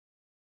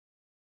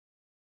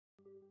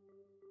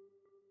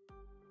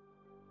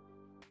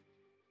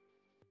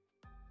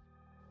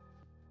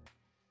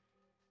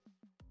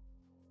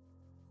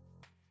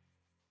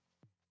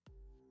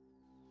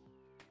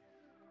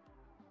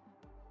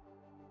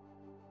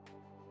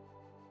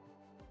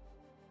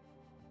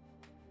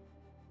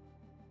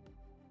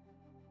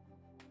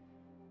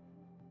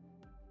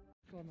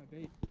still have my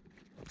bait.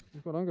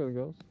 What's going on, guys and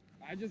girls?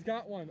 I just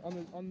got one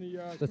on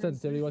the. The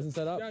sensitivity wasn't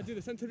set up? Yeah, dude,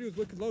 the sensitivity was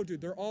wicked low,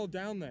 dude. They're all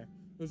down there.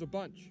 There's a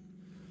bunch.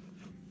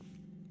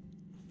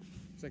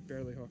 It's like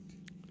barely hooked.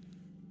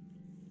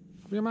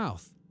 Open your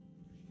mouth.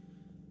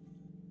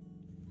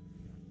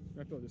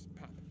 Might be able to just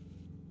pop.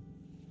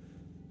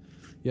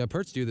 Yeah,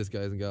 perch do this,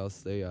 guys and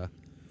gals. They don't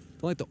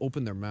like to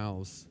open their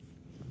mouths.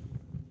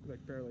 It's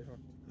like barely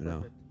hooked. I know.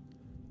 Perfect.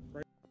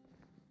 Right.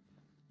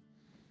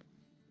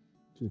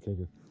 To the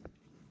kicker.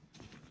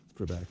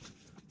 Put it back.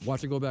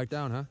 Watch it go back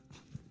down, huh?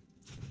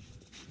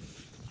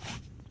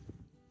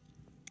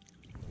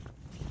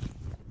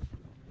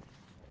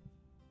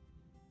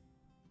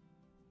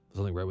 There's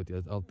something right with you.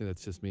 I don't think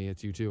that's just me.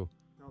 It's you too.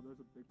 No, there's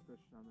a big fish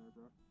down there,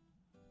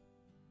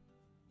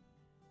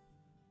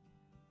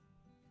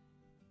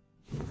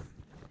 bro.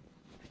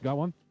 Got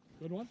one?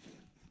 Good one.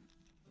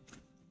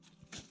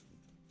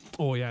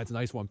 Oh yeah, it's a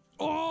nice one.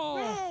 Oh,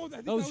 No,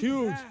 that was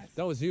huge. Bass.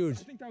 that was huge.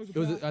 I think that was a It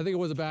was. bass. I think it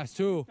was a bass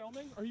too. Are you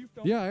filming? Are you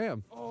filming? Yeah, I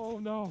am. Oh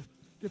no!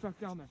 Get back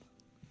down there.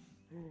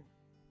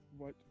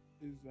 What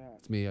is that?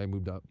 It's me. I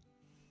moved up.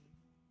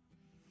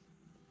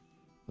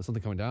 There's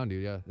something coming down,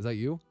 dude. Yeah, is that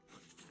you?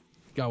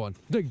 Got one.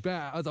 Big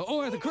bass. I was like,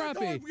 oh, that's a my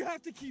crappie. God, we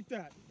have to keep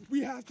that.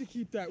 We have to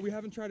keep that. We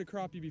haven't tried a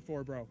crappie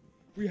before, bro.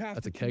 We have.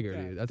 That's to a keep kegger,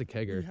 that. dude. That's a We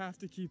kegger. have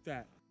to keep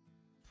that.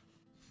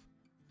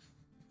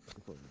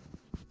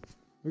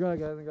 We got it,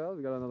 guys and gals.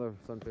 We got another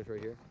sunfish right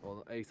here.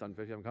 Well, a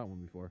sunfish. I haven't caught one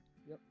before.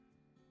 Yep.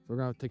 So we're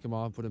gonna take him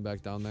off, put him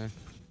back down there.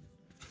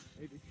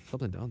 Maybe.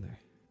 Something down there.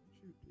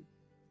 Shoot, dude.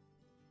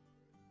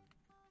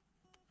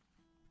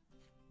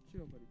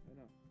 Chill, buddy. I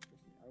know.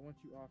 Trust me. I want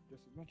you off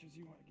just as much as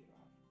you want to get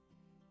off.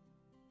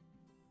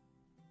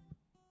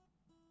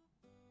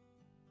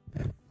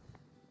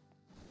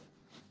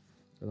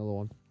 Another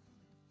one.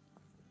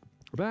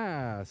 A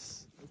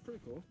bass. That's pretty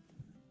cool.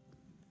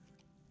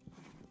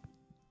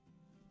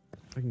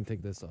 I can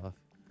take this off.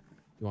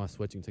 You want to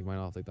switch? You can take mine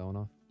off. Take that one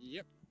off.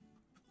 Yep.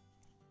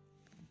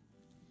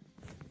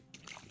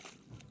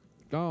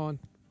 Gone.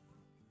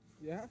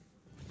 Yeah?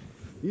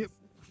 Yep.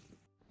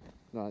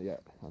 Not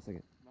yet. I was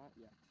thinking. Not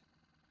yet.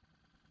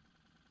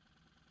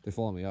 They're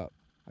following me up.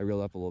 I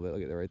reeled up a little bit.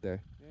 Look at it right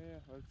there. Yeah,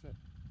 that's it.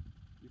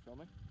 You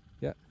filming?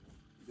 Yeah.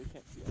 They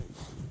can't see anything.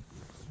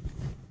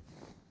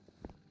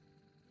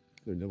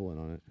 They're nibbling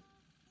on it.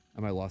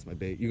 I might have lost my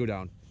bait. You go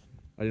down.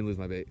 I didn't lose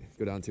my bait.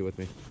 Go down too with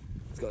me.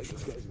 Let's go like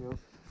this, guys. You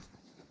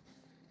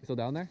still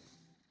down there?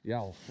 Yeah.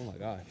 Oh my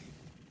god.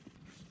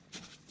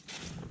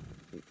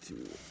 Need to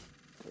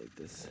go like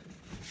this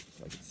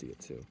so I can see it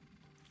too.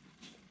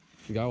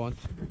 You got one?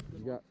 What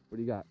you got? What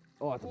do you got?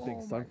 Oh, it's a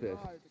big sunfish. Oh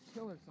my God, it's a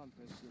killer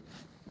sunfish, dude.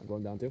 I'm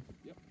going down too?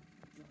 Yep.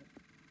 Go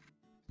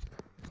ahead.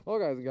 Oh,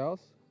 guys and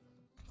gals.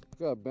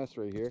 We got a mess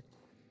right here.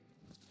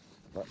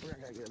 But we're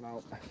not gonna get him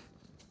out.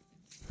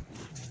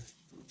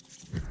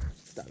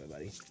 Stop it,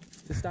 buddy.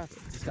 Just stop it.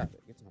 Just stop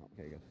it. Get some out.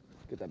 Okay, good.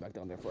 Get that back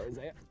down there for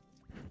Isaiah.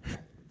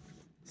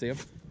 See him?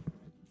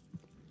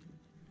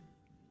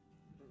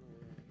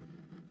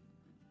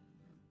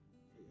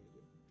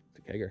 It's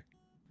a kegger.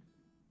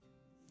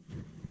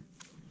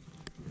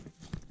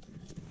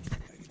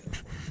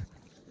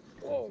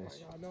 Oh my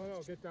God,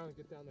 no, get down there,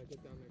 get down there.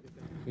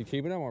 You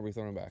keeping him or are we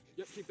throwing him back?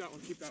 Yep, keep that one.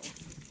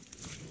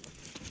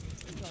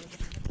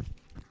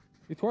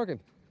 He's twerking.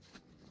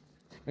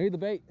 I need the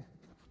bait.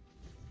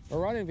 We're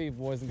running,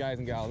 people, boys and guys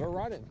and gals. We're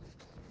running.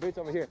 Bait's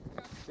over here.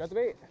 You got the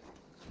bait?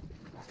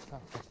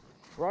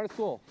 We're on a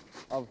school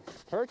of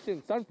perch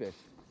and sunfish.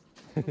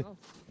 There's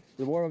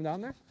more of them down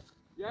there?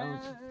 Yeah,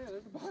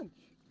 there's a bunch.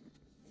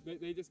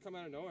 They just come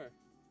out of nowhere.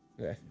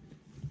 Okay.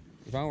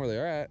 We found where they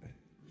are at.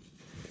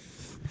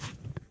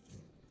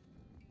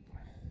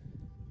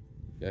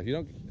 Yeah, if you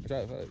don't, I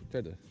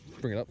tried to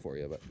bring it up for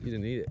you, but you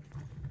didn't need it.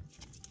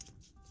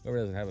 Whoever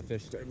doesn't have a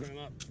fish, try to bring him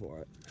up for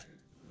it.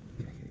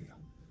 Okay, here you go.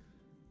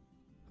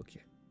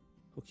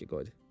 Hook you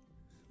good.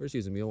 We're just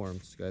using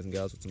mealworms, guys and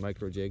gals, with some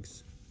micro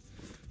jigs.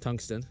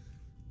 Tungsten.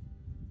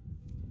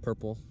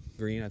 Purple,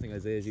 green. I think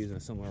Isaiah's using a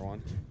similar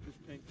one.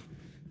 Just pink.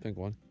 Pink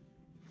one.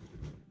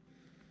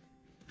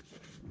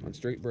 On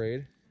straight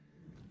braid.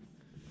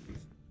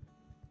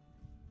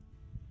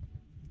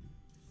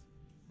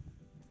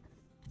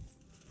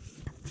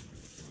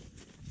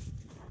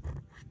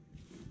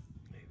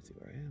 Let's see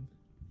where I am.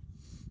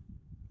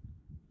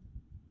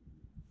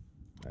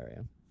 There I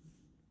am.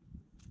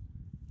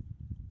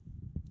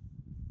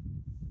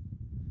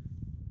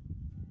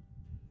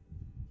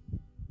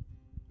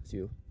 It's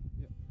you.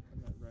 Yep, I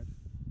got red.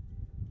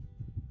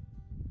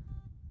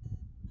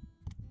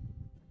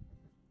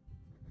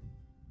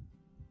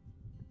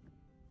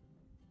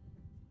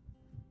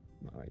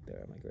 Not right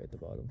there. I'm like right at the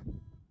bottom.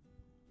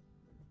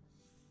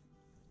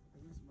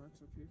 Are these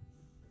marks up here?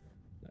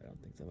 I don't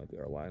think so. That might be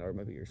our line, or it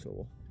might be your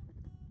swivel.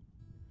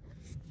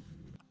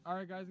 All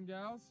right, guys and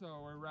gals,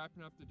 so we're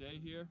wrapping up the day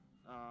here.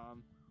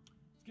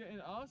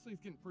 Honestly,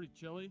 it's getting pretty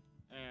chilly,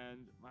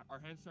 and our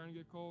hands starting to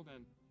get cold,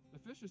 and the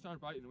fish are starting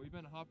biting. We've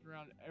been hopping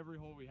around every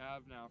hole we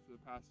have now for the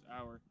past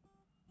hour,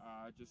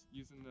 just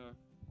using the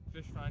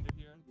fish finder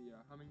here, the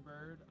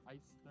HumminBird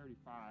Ice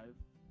 35.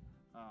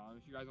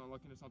 If you guys want to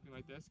look into something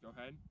like this, go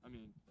ahead. I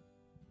mean,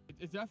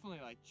 it's definitely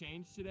like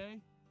changed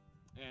today,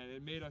 and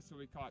it made us so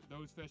we caught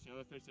those fish and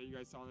other fish that you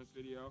guys saw in this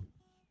video.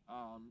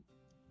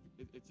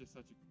 It's just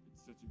such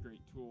a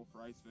great tool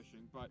for ice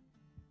fishing. But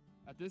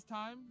at this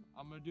time,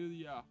 I'm gonna do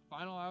the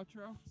final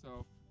outro.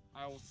 So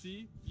I will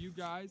see you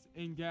guys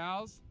and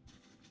gals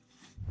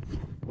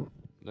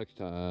next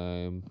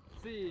time.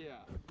 See ya.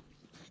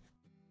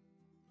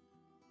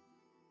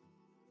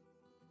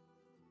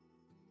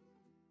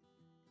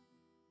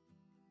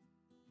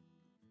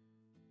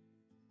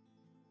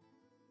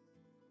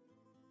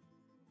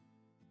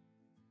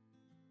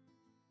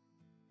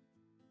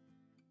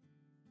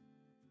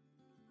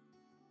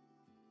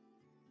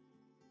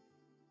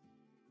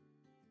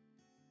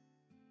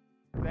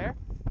 There?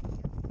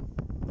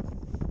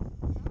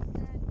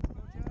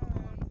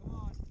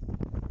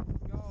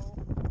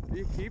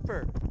 Be a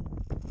keeper.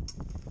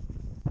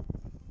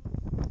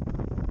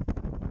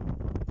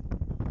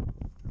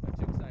 Aren't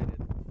you excited?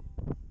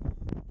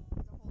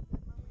 Is the hole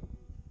good,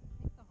 Mommy? I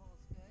think the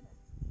hole's good.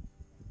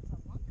 It's a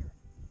lunker.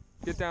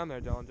 Get down there,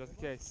 Dylan, just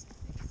in case. I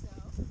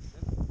think so.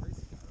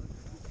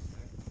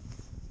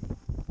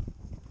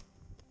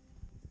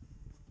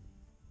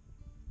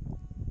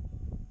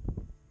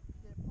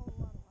 Did it pull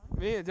a lot of line?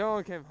 Me and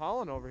Dylan came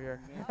hauling over here.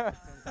 You guys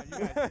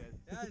did.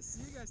 Yeah, I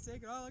see you guys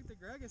take it all like the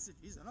Greg. I said,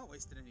 geez, I'm not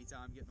wasting any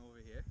time getting over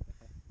here.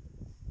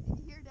 Did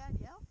you hear Dad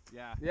yell?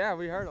 Yeah. Yeah,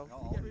 we heard him.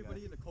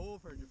 Everybody in the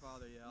cove heard your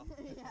father yell.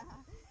 Yeah.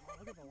 Oh,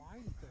 look at the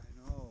line he's got. I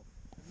know.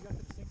 Have you got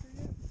the sinker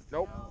yet?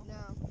 Nope.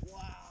 No.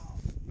 Wow.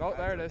 Nope,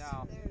 there it is.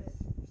 There it is.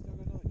 You still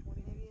got another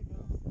 20 Maybe feet to go.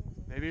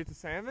 it's. Maybe it's a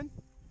salmon?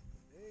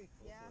 Hey.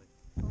 Yeah.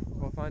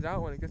 We'll find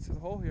out when it gets to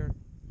the hole here.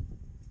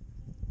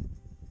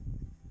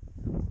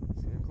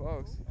 It's getting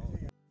close.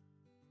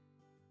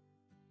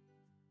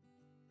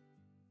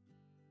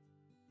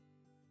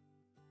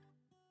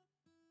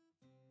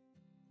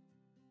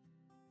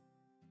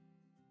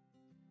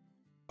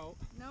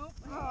 Nope.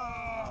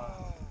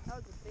 Oh. That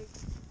was a good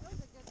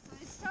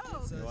sized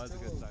toad. It was a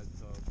good size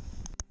toad.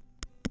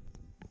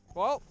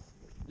 Well,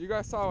 you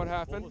guys saw what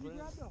happened. Can you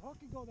grab the hook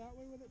and go that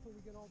way with it till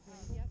we get all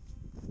tangled? Yep.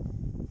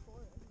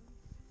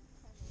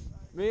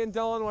 Me and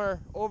Dylan were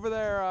over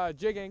there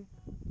jigging,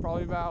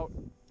 probably about,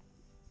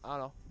 I don't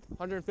know,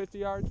 150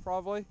 yards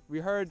probably.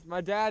 We heard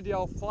my dad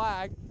yell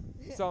flag,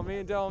 so me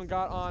and Dylan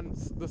got on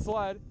the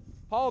sled,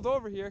 hauled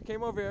over here,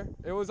 came over here.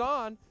 It was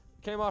on,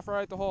 came off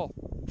right at the hole.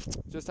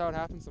 Just how it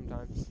happens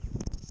sometimes.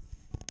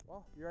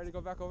 Well, you ready to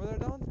go back over there,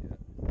 Dylan? Yeah.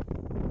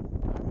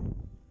 All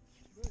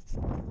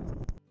right. Good.